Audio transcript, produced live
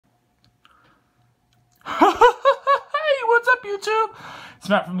YouTube? It's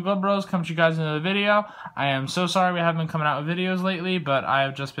Matt from the Glove Bros coming to you guys in another video. I am so sorry we haven't been coming out with videos lately, but I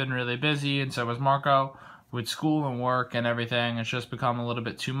have just been really busy, and so was Marco with school and work and everything. It's just become a little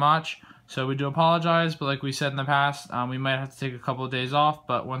bit too much. So we do apologize, but like we said in the past, we might have to take a couple of days off,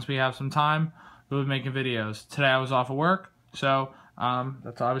 but once we have some time, we'll be making videos. Today I was off of work, so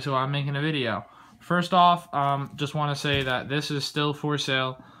that's obviously why I'm making a video. First off, just want to say that this is still for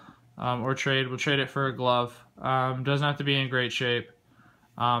sale or trade. We'll trade it for a glove. Doesn't have to be in great shape.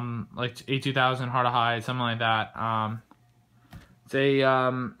 Like A2000 Heart of Hide, something like that. It's a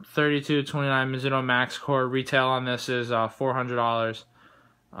 32-29 Mizuno Max Core. Retail on this is $400.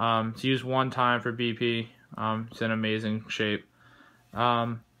 It's used one time for BP. It's in amazing shape.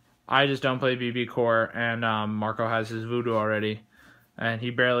 I just don't play BP Core, and Marco has his Voodoo already, and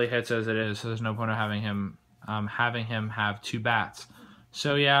he barely hits as it is, so there's no point of having him have two bats.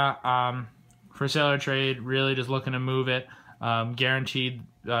 So yeah, for sale or trade, really just looking to move it. Guaranteed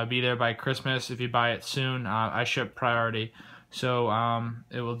be there by Christmas if you buy it soon. I ship priority, so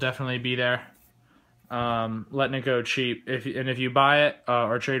it will definitely be there. Letting it go cheap. If you buy it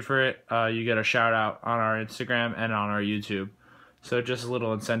or trade for it, you get a shout out on our Instagram and on our YouTube. So just a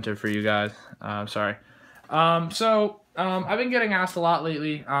little incentive for you guys. Sorry. I've been getting asked a lot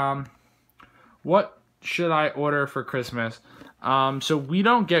lately. What should I order for Christmas? So we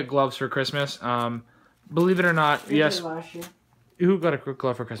don't get gloves for Christmas. Believe it or not, yes. Last year. Who got a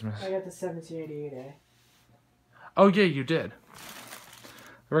glove for Christmas? I got the 1788A. Oh yeah, you did.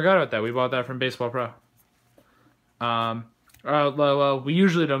 I forgot about that. We bought that from Baseball Pro. Well, we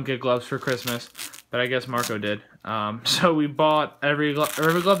usually don't get gloves for Christmas, but I guess Marco did. So we bought every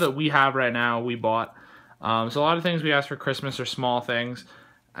glove that we have right now. We bought. So a lot of things we ask for Christmas are small things,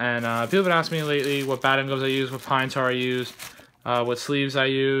 and people have been asking me lately what batting gloves I use, what pine tar I use, what sleeves I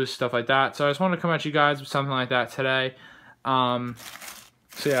use, stuff like that. So I just wanted to come at you guys with something like that today. So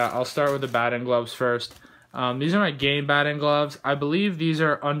yeah, I'll start with the batting gloves first. These are my game batting gloves. I believe these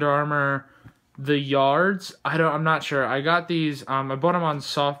are Under Armour, the Yards. I'm not sure. I got these. I bought them on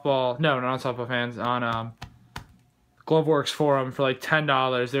Softball. No, not on Softball Fans. On GloveWorks forum for like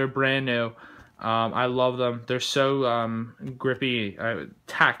 $10. They're brand new. I love them. They're so grippy.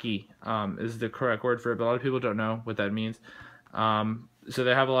 Tacky is the correct word for it, but a lot of people don't know what that means. So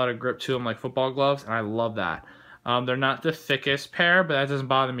they have a lot of grip to them, like football gloves, and I love that. They're not the thickest pair, but that doesn't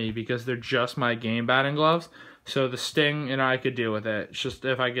bother me because they're just my game batting gloves. So the sting, I could deal with it. It's just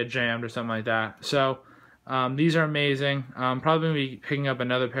if I get jammed or something like that. So these are amazing. I'm probably going to be picking up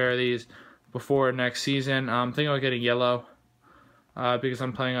another pair of these before next season. I'm thinking about getting yellow because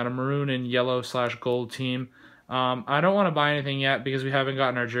I'm playing on a maroon and yellow/gold team. I don't want to buy anything yet because we haven't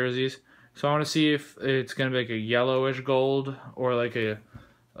gotten our jerseys. So I want to see if it's going to be like a yellowish gold or like a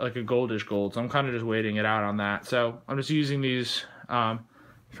goldish gold. So I'm kind of just waiting it out on that. So I'm just using these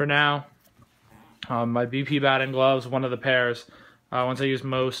for now. My BP batting gloves, one of the pairs, ones I use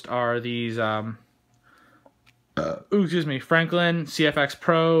most are these, Franklin CFX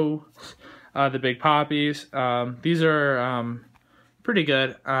Pro, the Big Poppies. These are pretty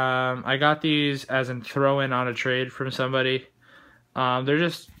good. I got these as a throw-in on a trade from somebody. They're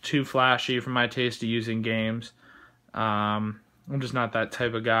just too flashy for my taste to use in games. I'm just not that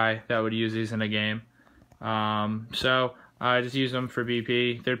type of guy that would use these in a game. So I just use them for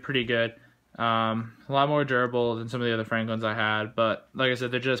BP. They're pretty good. A lot more durable than some of the other Franklins I had, but like I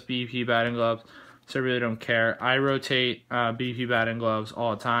said, they're just BP batting gloves, so I really don't care. I rotate BP batting gloves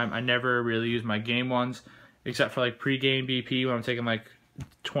all the time. I never really use my game ones, except for like pre-game BP when I'm taking like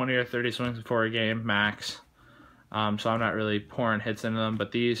 20 or 30 swings before a game max. So I'm not really pouring hits into them,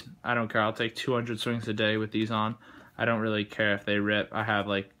 but these, I don't care. I'll take 200 swings a day with these on. I don't really care if they rip. I have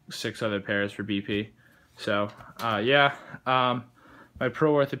like 6 other pairs for BP. So, yeah. My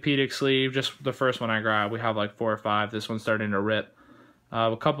Pro Orthopedic sleeve, just the first one I grabbed. We have like 4 or 5. This one's starting to rip.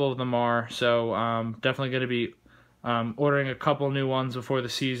 A couple of them are. So, definitely going to be ordering a couple new ones before the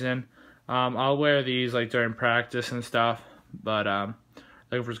season. I'll wear these like during practice and stuff. But,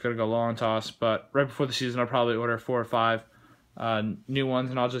 looking for it's going to go long toss. But right before the season, I'll probably order 4 or 5 new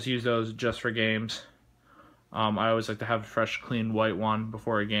ones. And I'll just use those just for games. I always like to have a fresh, clean, white one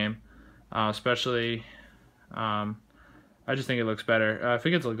before a game, especially, I just think it looks better. If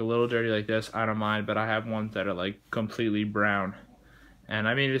it gets like a little dirty like this, I don't mind, but I have ones that are like completely brown, and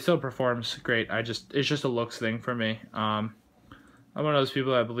I mean, it still performs great. It's just a looks thing for me. I'm one of those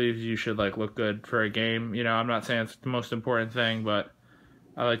people that believes you should like look good for a game. I'm not saying it's the most important thing, but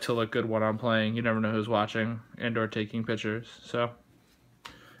I like to look good when I'm playing. You never know who's watching and or taking pictures. So,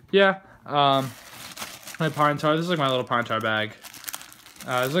 yeah. My pine tar. This is like my little pine tar bag.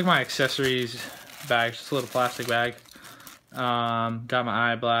 It's like my accessories bag, just a little plastic bag. Got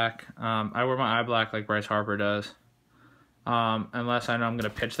my eye black. I wear my eye black like Bryce Harper does. Unless I know I'm going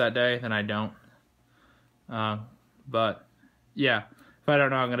to pitch that day, then I don't. But, yeah. If I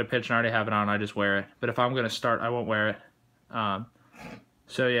don't know I'm going to pitch and I already have it on, I just wear it. But if I'm going to start, I won't wear it.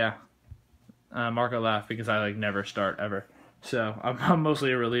 So, yeah. Marco laughed because I, like, never start ever. So, I'm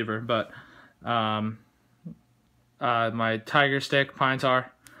mostly a reliever. But, my Tiger Stick, Pine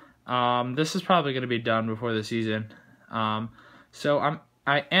Tar. This is probably going to be done before the season. So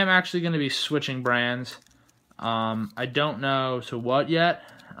I am actually going to be switching brands. I don't know to what yet.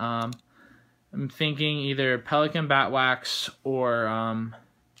 I'm thinking either Pelican Bat Wax or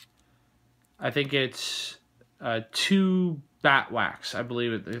I think it's 2 Bat Wax, I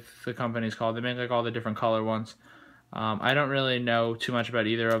believe the company's called. They make like all the different color ones. I don't really know too much about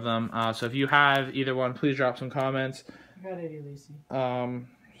either of them. So if you have either one, please drop some comments. I got it, Lacey.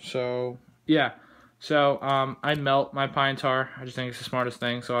 So yeah. So I melt my pine tar. I just think it's the smartest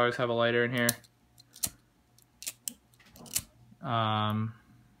thing. So I always have a lighter in here.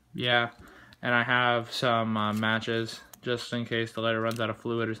 Yeah. And I have some matches just in case the lighter runs out of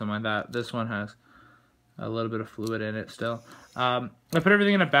fluid or something like that. This one has a little bit of fluid in it still. I put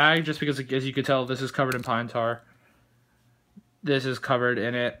everything in a bag just because, as you can tell, this is covered in pine tar. This is covered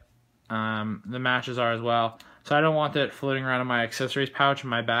in it. The matches are as well. So I don't want it floating around in my accessories pouch in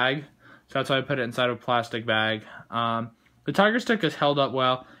my bag. So that's why I put it inside of a plastic bag. The Tiger Stick is held up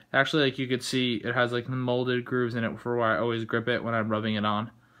well. Actually, like you could see, it has like molded grooves in it for where I always grip it when I'm rubbing it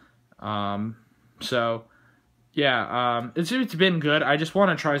on. So yeah, it's been good. I just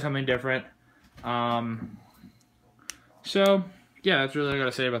want to try something different. So yeah, that's really all I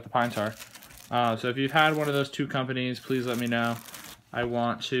gotta say about the pine tar. So if you've had one of those 2 companies, please let me know. I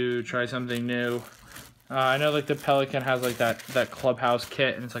want to try something new. I know like the Pelican has like that clubhouse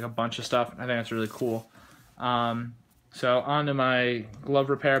kit and it's like a bunch of stuff. I think that's really cool. So onto my glove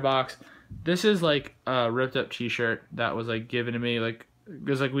repair box. This is like a ripped up t-shirt that was like given to me, like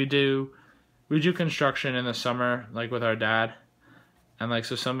because like we do construction in the summer like with our dad. And like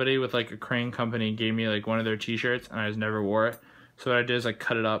so somebody with like a crane company gave me like one of their t-shirts and I just never wore it. So what I did is I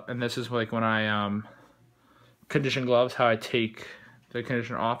cut it up, and this is like when I condition gloves, how I take the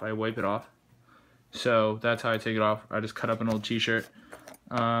conditioner off, I wipe it off. So that's how I take it off. I just cut up an old t-shirt.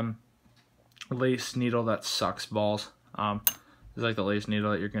 Lace needle that sucks balls. It's like the lace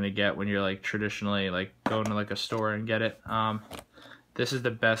needle that you're gonna get when you're like traditionally like going to like a store and get it. This is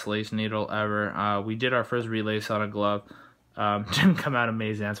the best lace needle ever. We did our first relace on a glove. Didn't come out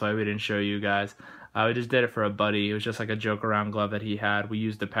amazing, that's why we didn't show you guys. We just did it for a buddy. It was just like a joke around glove that he had. We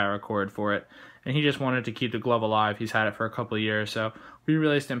used the paracord for it, and he just wanted to keep the glove alive. He's had it for a couple of years, so we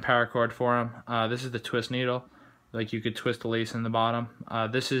released in paracord for him. This is the twist needle. Like you could twist the lace in the bottom.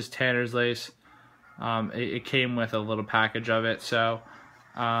 This is Tanner's lace. It came with a little package of it, so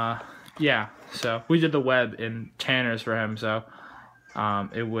yeah. So we did the web in Tanner's for him, so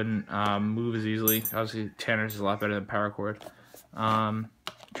it wouldn't move as easily. Obviously, Tanner's is a lot better than paracord.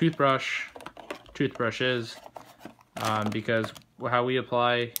 Toothbrushes, because how we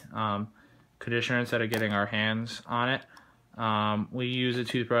apply conditioner instead of getting our hands on it, we use a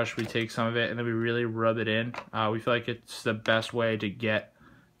toothbrush. We take some of it and then we really rub it in. We feel like it's the best way to get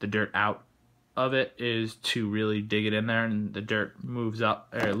the dirt out of it is to really dig it in there, and the dirt moves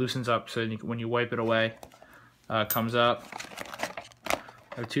up or loosens up, so when you wipe it away, it comes up.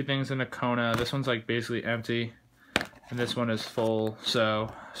 I have 2 things in the Kona. This one's like basically empty, and this one is full,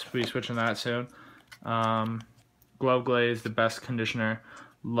 so we'll be switching that soon. Glove Glaze, the best conditioner.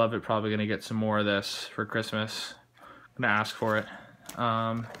 Love it. Probably gonna get some more of this for Christmas. Gonna ask for it.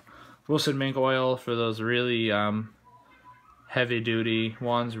 Wilson Mink Oil for those really heavy duty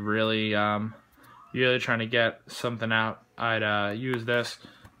ones. Really, really trying to get something out. I'd use this.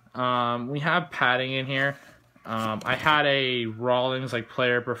 We have padding in here. I had a Rawlings like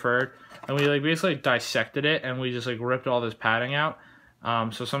Player Preferred, and we like basically dissected it and we just like ripped all this padding out.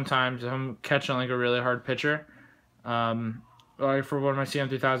 So sometimes if I'm catching like a really hard pitcher, or for when my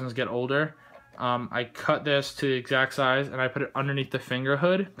CM3000s get older, I cut this to the exact size and I put it underneath the finger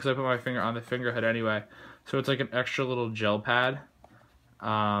hood because I put my finger on the finger hood anyway. So it's like an extra little gel pad.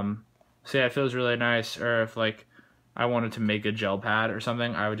 So yeah, it feels really nice. Or if like I wanted to make a gel pad or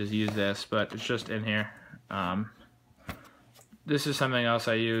something, I would just use this, but it's just in here. This is something else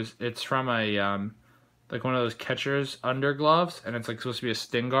I use. It's from a like one of those catcher's under gloves, and it's like supposed to be a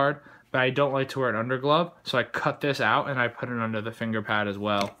sting guard, but I don't like to wear an under glove, so I cut this out and I put it under the finger pad as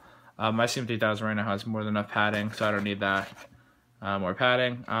well. My CM3000 right now has more than enough padding, so I don't need that. More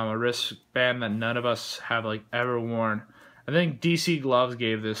padding. A wristband that none of us have like ever worn. I think DC Gloves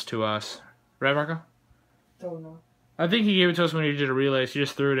gave this to us. Right, Marco? Don't know. I think he gave it to us when he did a relay, so he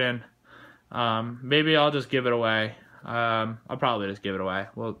just threw it in. Maybe I'll just give it away. I'll probably just give it away.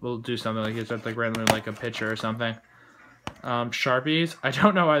 We'll do something like this, like randomly like a pitcher or something. Sharpies. I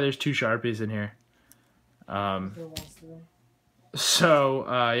don't know why there's 2 Sharpies in here. So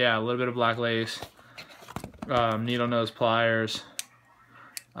yeah, a little bit of black lace. Needle nose pliers.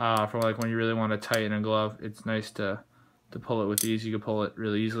 For like when you really want to tighten a glove, it's nice to pull it with these. You can pull it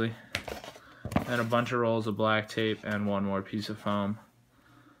really easily. And a bunch of rolls of black tape and 1 more piece of foam.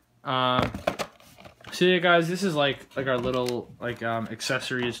 So yeah, guys, this is like our little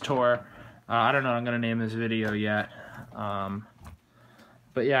accessories tour. I don't know what I'm gonna name this video yet.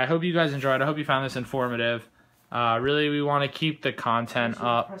 But yeah, I hope you guys enjoyed. I hope you found this informative. Really, we want to keep the content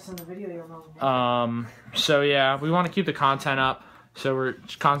up. So yeah, we want to keep the content up. So we're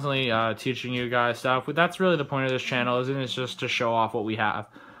constantly teaching you guys stuff. But that's really the point of this channel, isn't it? It's just to show off what we have.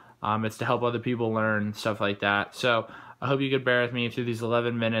 It's to help other people learn stuff like that. So I hope you could bear with me through these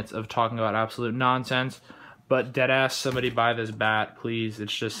 11 minutes of talking about absolute nonsense. But deadass, somebody buy this bat, please.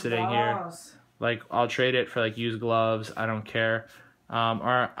 It's just sitting here. Like, I'll trade it for like used gloves. I don't care.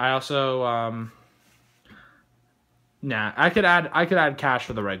 Or I also nah, I could add cash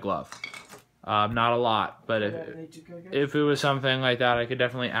for the red glove. Not a lot, but if it was something like that, I could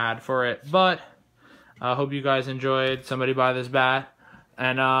definitely add for it. But I hope you guys enjoyed. Somebody buy this bat.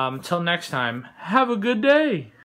 And until next time, have a good day.